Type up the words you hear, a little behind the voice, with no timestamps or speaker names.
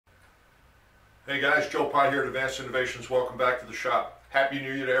Hey guys, Joe Pye here at Advanced Innovations. Welcome back to the shop. Happy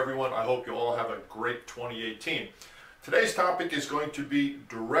New Year to everyone. I hope you all have a great 2018. Today's topic is going to be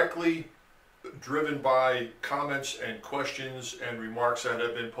directly driven by comments and questions and remarks that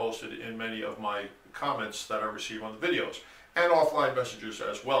have been posted in many of my comments that I receive on the videos, and offline messages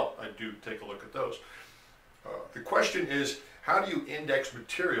as well. I do take a look at those. The question is, how do you index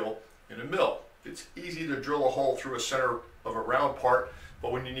material in a mill? It's easy to drill a hole through a center of a round part,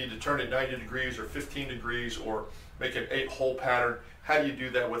 but when you need to turn it 90 degrees or 15 degrees or make an 8-hole pattern, how do you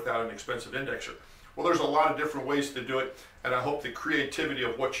do that without an expensive indexer? Well, there's a lot of different ways to do it, and I hope the creativity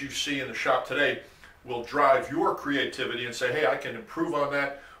of what you see in the shop today will drive your creativity and say, hey, I can improve on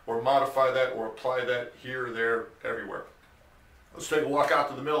that or modify that or apply that here, there, everywhere. Let's take a walk out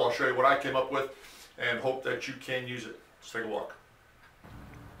to the mill. I'll show you what I came up with and hope that you can use it. Let's take a walk.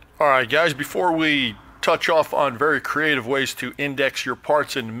 All right, guys, before we touch off on very creative ways to index your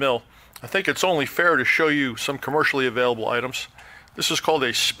parts in the mill, I think it's only fair to show you some commercially available items. This is called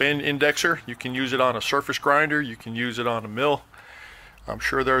a spin indexer. You can use it on a surface grinder, you can use it on a mill. I'm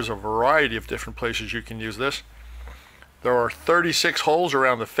sure there's a variety of different places you can use this. There are 36 holes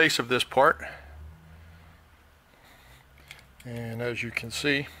around the face of this part, and as you can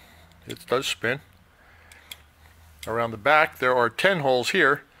see, it does spin. Around the back there are 10 holes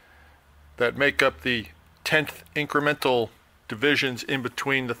here that make up the 10th incremental divisions in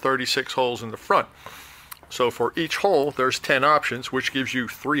between the 36 holes in the front. So for each hole there's 10 options, which gives you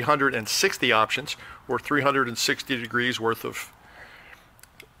 360 options, or 360 degrees worth of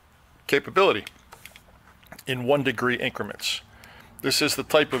capability in 1 degree increments. This is the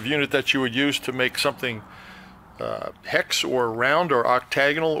type of unit that you would use to make something hex or round or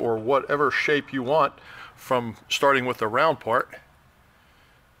octagonal or whatever shape you want, from starting with the round part.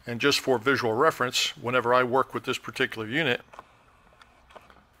 And just for visual reference, whenever I work with this particular unit,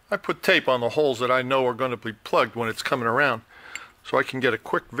 I put tape on the holes that I know are going to be plugged when it's coming around, so I can get a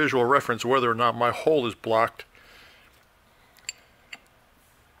quick visual reference whether or not my hole is blocked.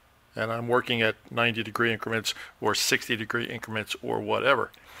 And I'm working at 90 degree increments or 60 degree increments or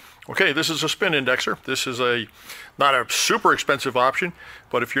whatever. Okay, this is a spin indexer. This is not a super expensive option,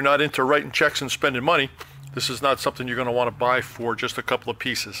 but if you're not into writing checks and spending money, this is not something you're going to want to buy for just a couple of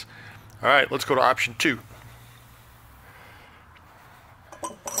pieces. All right, let's go to option 2.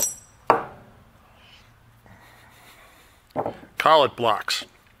 Collet blocks.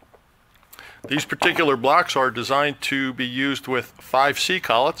 These particular blocks are designed to be used with 5C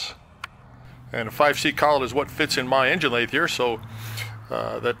collets, and a 5C collet is what fits in my engine lathe here, so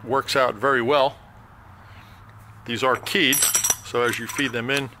that works out very well. These are keyed, so as you feed them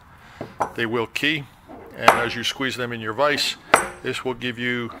in, they will key. And as you squeeze them in your vise, this will give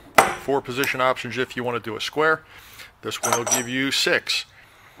you 4 position options if you want to do a square. This one will give you 6.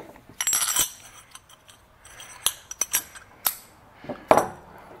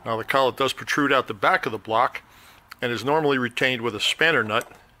 Now the collet does protrude out the back of the block and is normally retained with a spanner nut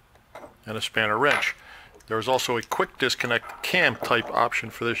and a spanner wrench. There is also a quick disconnect cam type option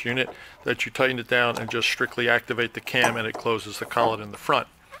for this unit that you tighten it down and just strictly activate the cam and it closes the collet in the front.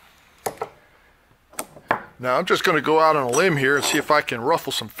 Now I'm just going to go out on a limb here and see if I can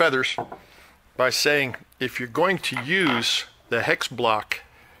ruffle some feathers by saying, if you're going to use the hex block,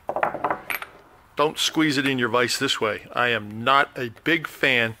 don't squeeze it in your vise this way. I am not a big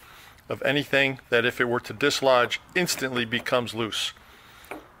fan of anything that, if it were to dislodge, instantly becomes loose.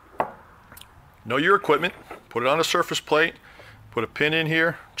 Know your equipment, put it on a surface plate, put a pin in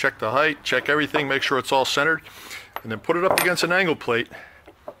here, check the height, check everything, make sure it's all centered, and then put it up against an angle plate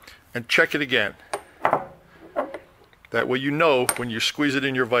and check it again. That way you know when you squeeze it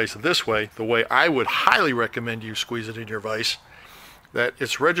in your vise this way, the way I would highly recommend you squeeze it in your vise, that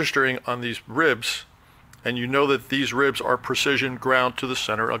it's registering on these ribs, and you know that these ribs are precision ground to the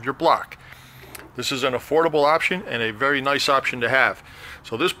center of your block. This is an affordable option and a very nice option to have.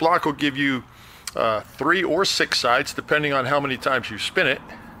 So this block will give you 3 or 6 sides depending on how many times you spin it.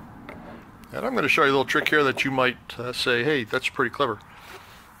 And I'm going to show you a little trick here that you might say, hey, that's pretty clever.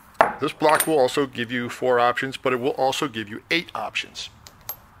 This block will also give you 4 options, but it will also give you 8 options.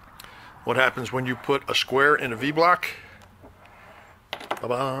 What happens when you put a square in a V block?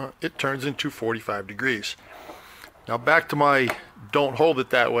 It turns into 45 degrees. Now back to my don't hold it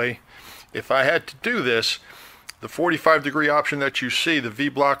that way. If I had to do this, the 45 degree option that you see, the V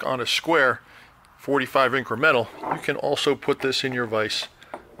block on a square, 45 incremental, you can also put this in your vise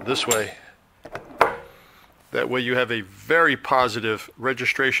this way. That way you have a very positive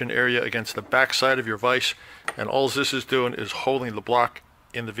registration area against the back side of your vise, and all this is doing is holding the block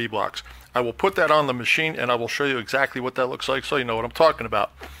in the V blocks. I will put that on the machine and I will show you exactly what that looks like so you know what I'm talking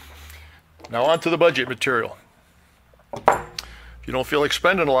about. Now on to the budget material. If you don't feel like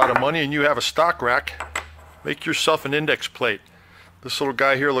spending a lot of money and you have a stock rack, make yourself an index plate. This little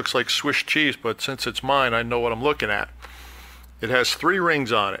guy here looks like Swiss cheese, but since it's mine, I know what I'm looking at. It has 3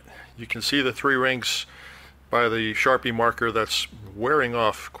 rings on it. You can see the 3 rings by the Sharpie marker that's wearing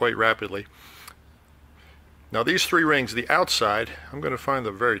off quite rapidly. Now these 3 rings, the outside, I'm going to find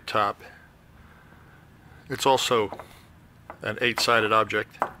the very top. It's also an 8-sided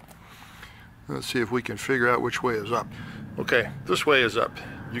object. Let's see if we can figure out which way is up. Okay, this way is up.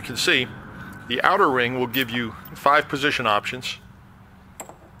 You can see the outer ring will give you 5 position options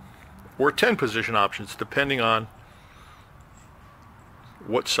or 10 position options depending on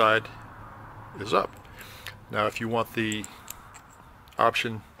what side is up. Now if you want the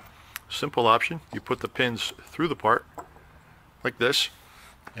option, simple option, you put the pins through the part like this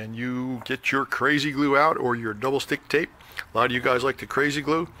and you get your crazy glue out or your double stick tape. A lot of you guys like the crazy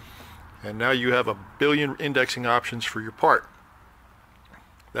glue, and now you have a billion indexing options for your part.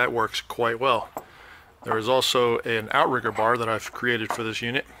 That works quite well. There is also an outrigger bar that I've created for this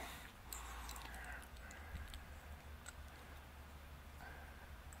unit.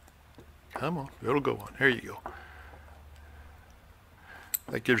 Come on, it'll go on. Here you go.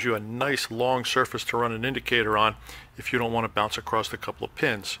 That gives you a nice long surface to run an indicator on if you don't want to bounce across a couple of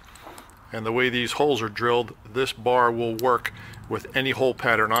pins. And the way these holes are drilled, this bar will work with any hole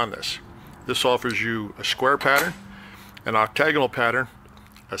pattern on this. This offers you a square pattern, an octagonal pattern,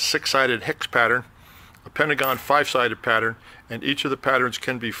 a 6-sided hex pattern, a pentagon 5-sided pattern, and each of the patterns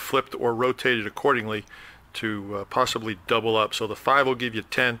can be flipped or rotated accordingly to possibly double up. So the 5 will give you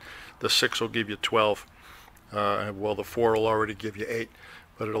 10, the 6 will give you 12, well the 4 will already give you 8,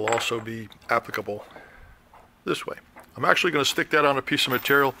 but it'll also be applicable this way. I'm actually going to stick that on a piece of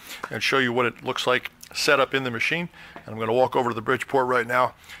material and show you what it looks like set up in the machine. And I'm going to walk over to the Bridgeport right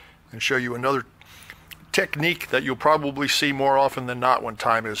now and show you another technique that you'll probably see more often than not when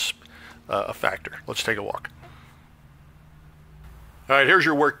time is a factor. Let's take a walk. All right, here's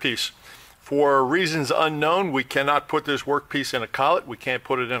your workpiece. For reasons unknown, we cannot put this workpiece in a collet. We can't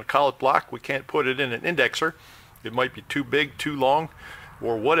put it in a collet block. We can't put it in an indexer. It might be too big, too long,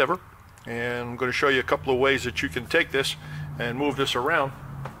 or whatever. And I'm going to show you a couple of ways that you can take this and move this around.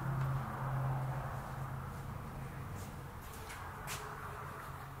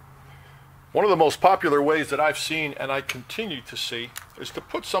 One of the most popular ways that I've seen and I continue to see is to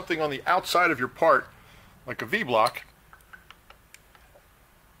put something on the outside of your part, like a V-block,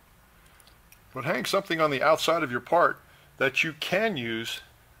 but hang something on the outside of your part that you can use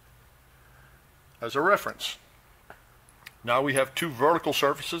as a reference. Now we have 2 vertical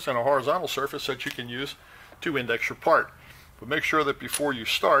surfaces and a horizontal surface that you can use to index your part. But make sure that before you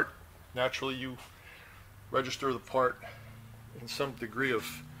start, naturally you register the part in some degree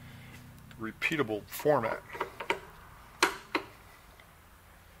of repeatable format.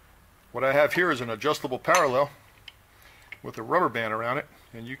 What I have here is an adjustable parallel with a rubber band around it,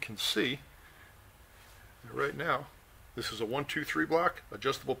 and you can see that right now this is a 1, 2, 3 block,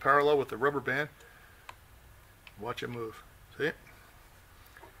 adjustable parallel with the rubber band. Watch it move. See it?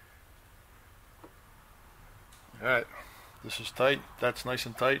 Alright, this is tight, that's nice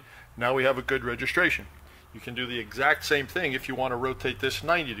and tight. Now we have a good registration. You can do the exact same thing if you want to rotate this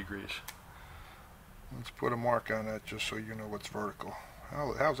 90 degrees. Let's put a mark on that just so you know what's vertical.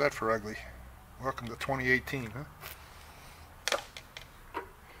 How's that for ugly? Welcome to 2018, huh?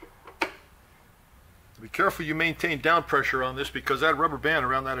 Be careful you maintain down pressure on this, because that rubber band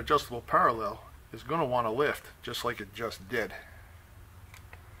around that adjustable parallel is going to want to lift just like it just did.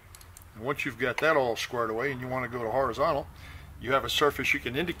 And once you've got that all squared away and you want to go to horizontal, you have a surface you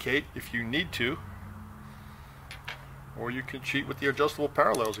can indicate if you need to, or you can cheat with the adjustable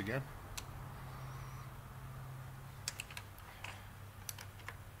parallels again.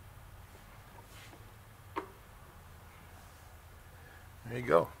 There you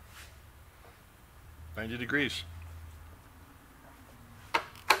go. 90 degrees.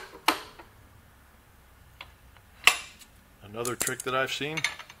 Another trick that I've seen,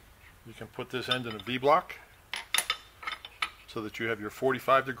 you can put this end in a V-block so that you have your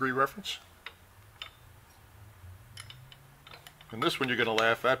 45-degree reference. And this one you're going to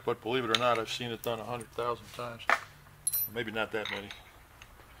laugh at, but believe it or not, I've seen it done 100,000 times. Maybe not that many.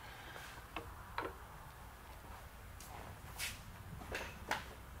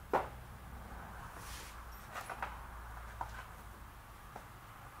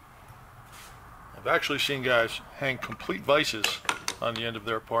 I've actually seen guys hang complete vises on the end of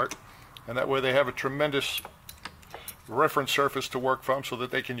their part, and that way they have a tremendous reference surface to work from so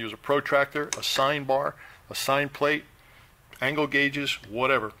that they can use a protractor, a sine bar, a sine plate, angle gauges,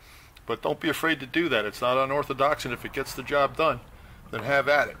 whatever. but don't be afraid to do that. It's not unorthodox, and if it gets the job done, then have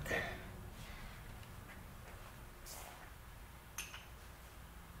at it.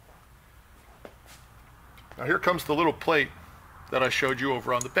 Now here comes the little plate that I showed you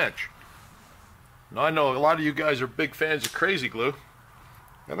over on the bench. Now I know a lot of you guys are big fans of crazy glue,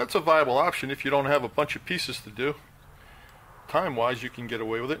 and that's a viable option if you don't have a bunch of pieces to do. Time-wise, you can get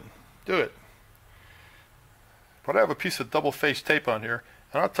away with it. Do it. But I have a piece of double-faced tape on here,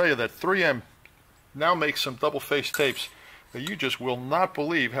 and I'll tell you that 3M now makes some double-faced tapes that you just will not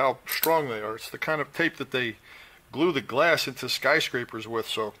believe how strong they are. It's the kind of tape that they glue the glass into skyscrapers with,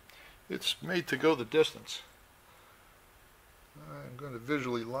 so it's made to go the distance. I'm going to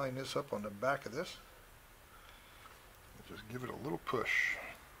visually line this up on the back of this. Just give it a little push.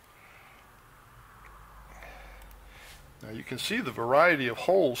 Now you can see the variety of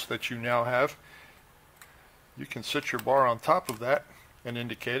holes that you now have. You can sit your bar on top of that and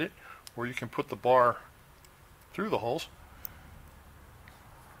indicate it, or you can put the bar through the holes.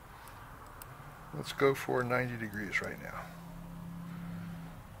 Let's go for 90 degrees right now.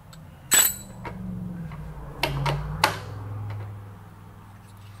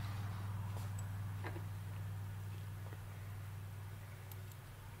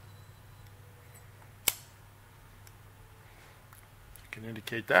 You can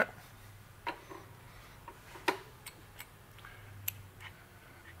indicate that.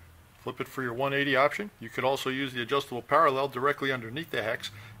 Flip it for your 180 option. You could also use the adjustable parallel directly underneath the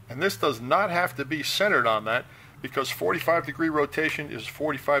hex, and this does not have to be centered on that because 45-degree rotation is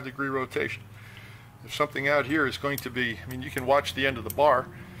 45-degree rotation. If something out here is going to be, I mean, you can watch the end of the bar.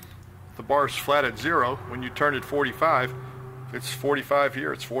 If the bar is flat at 0, when you turn it 45, it's 45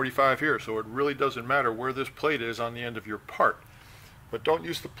 here, it's 45 here, so it really doesn't matter where this plate is on the end of your part. But don't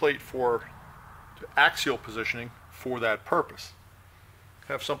use the plate for axial positioning for that purpose.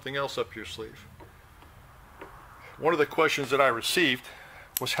 Have something else up your sleeve. One of the questions that I received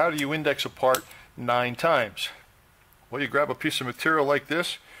was, how do you index a part 9 times? Well, you grab a piece of material like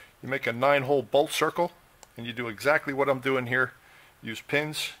this, you make a 9-hole bolt circle, and you do exactly what I'm doing here. Use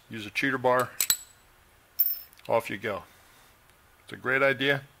pins, use a cheater bar, off you go. It's a great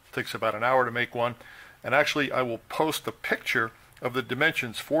idea. It takes about an hour to make one, and actually I will post a picture of the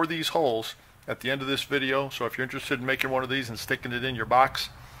dimensions for these holes at the end of this video, so if you're interested in making one of these and sticking it in your box,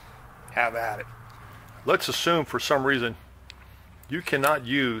 have at it. Let's assume for some reason you cannot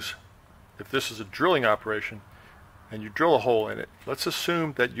use, if this is a drilling operation and you drill a hole in it, let's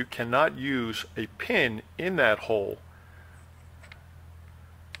assume that you cannot use a pin in that hole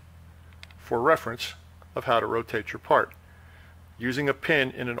for reference of how to rotate your part. Using a pin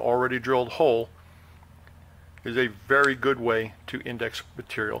in an already drilled hole is a very good way to index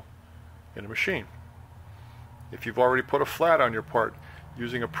material in a machine. If you've already put a flat on your part,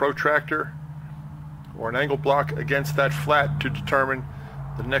 using a protractor or an angle block against that flat to determine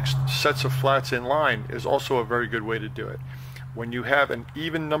the next sets of flats in line is also a very good way to do it. When you have an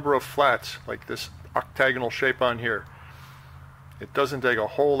even number of flats like this octagonal shape on here, it doesn't take a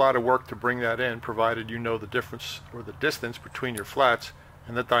whole lot of work to bring that in, provided you know the difference or the distance between your flats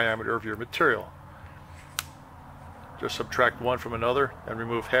and the diameter of your material. Just subtract one from another and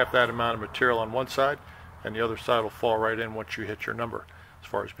remove half that amount of material on one side, and the other side will fall right in once you hit your number as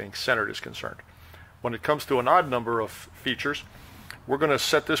far as being centered is concerned. When it comes to an odd number of features, we're going to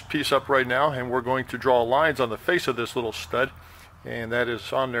set this piece up right now, and we're going to draw lines on the face of this little stud, and that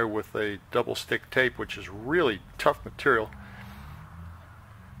is on there with a double stick tape, which is really tough material.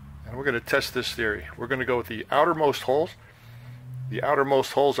 And we're going to test this theory. We're going to go with the outermost holes. The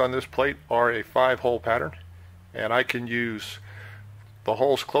outermost holes on this plate are a 5-hole pattern, and I can use the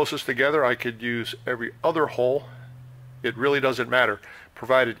holes closest together. I could use every other hole. It really doesn't matter,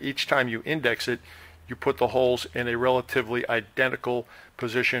 provided each time you index it, you put the holes in a relatively identical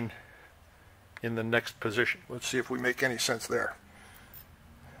position in the next position. Let's see if we make any sense there.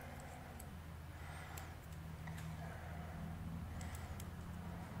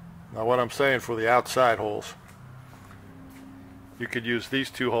 Now what I'm saying for the outside holes, you could use these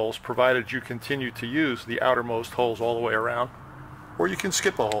 2 holes, provided you continue to use the outermost holes all the way around, or you can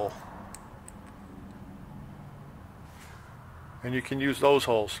skip a hole. And you can use those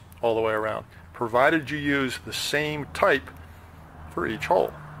holes all the way around, provided you use the same type for each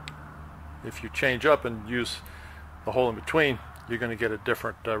hole. If you change up and use the hole in between, you're going to get a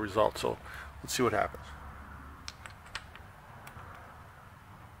different result. So let's see what happens.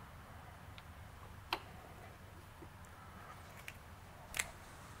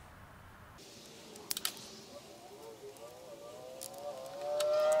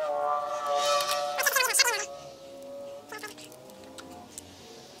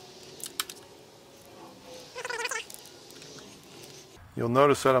 you'll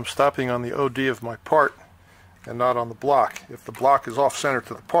notice that I'm stopping on the OD of my part and not on the block. If the block is off center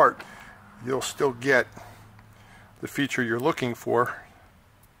to the part, you'll still get the feature you're looking for.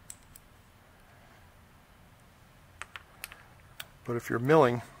 But if you're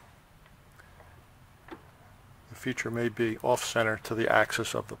milling, the feature may be off center to the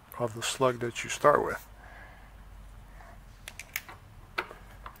axis of the slug that you start with.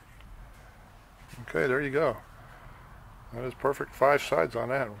 Okay, there you go. That is perfect. 5 sides on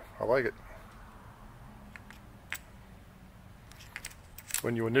that. I like it.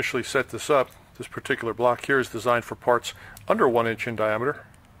 When you initially set this up, this particular block here is designed for parts under 1 inch in diameter.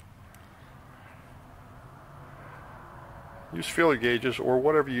 Use feeler gauges or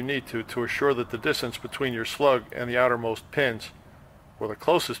whatever you need to assure that the distance between your slug and the outermost pins, or the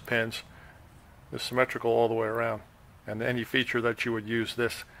closest pins, is symmetrical all the way around. And any feature that you would use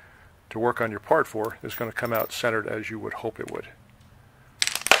this to work on your part for is going to come out centered as you would hope it would.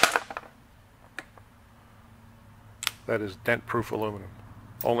 That is dent-proof aluminum.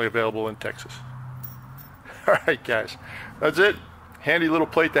 Only available in Texas. Alright guys, that's it. Handy little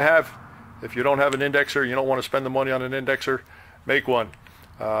plate to have. If you don't have an indexer, you don't want to spend the money on an indexer, make one.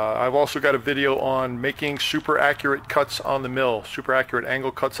 I've also got a video on making super accurate cuts on the mill, super accurate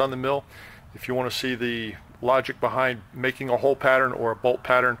angle cuts on the mill. If you want to see the logic behind making a hole pattern or a bolt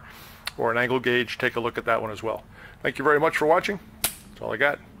pattern or an angle gauge, take a look at that one as well. Thank you very much for watching. That's all I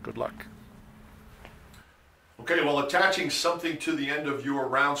got. Good luck. Okay, well, attaching something to the end of your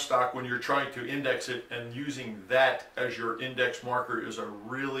round stock when you're trying to index it and using that as your index marker is a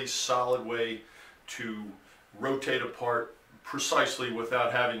really solid way to rotate a part precisely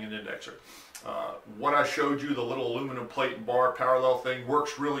without having an indexer. What I showed you, the little aluminum plate and bar parallel thing,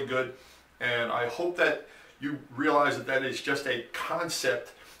 works really good, and I hope that you realize that that is just a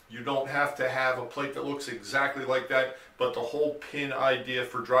concept. You don't have to have a plate that looks exactly like that, but the whole pin idea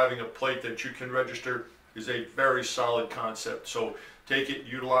for driving a plate that you can register is a very solid concept. So take it,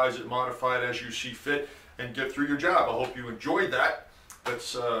 utilize it, modify it as you see fit, and get through your job. I hope you enjoyed that.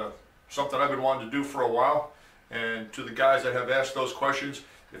 That's something I've been wanting to do for a while. And to the guys that have asked those questions,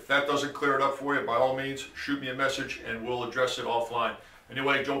 if that doesn't clear it up for you, by all means, shoot me a message and we'll address it offline.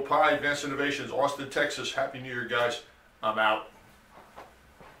 Anyway, Joe Pye, Advanced Innovations, Austin, Texas. Happy New Year, guys. I'm out.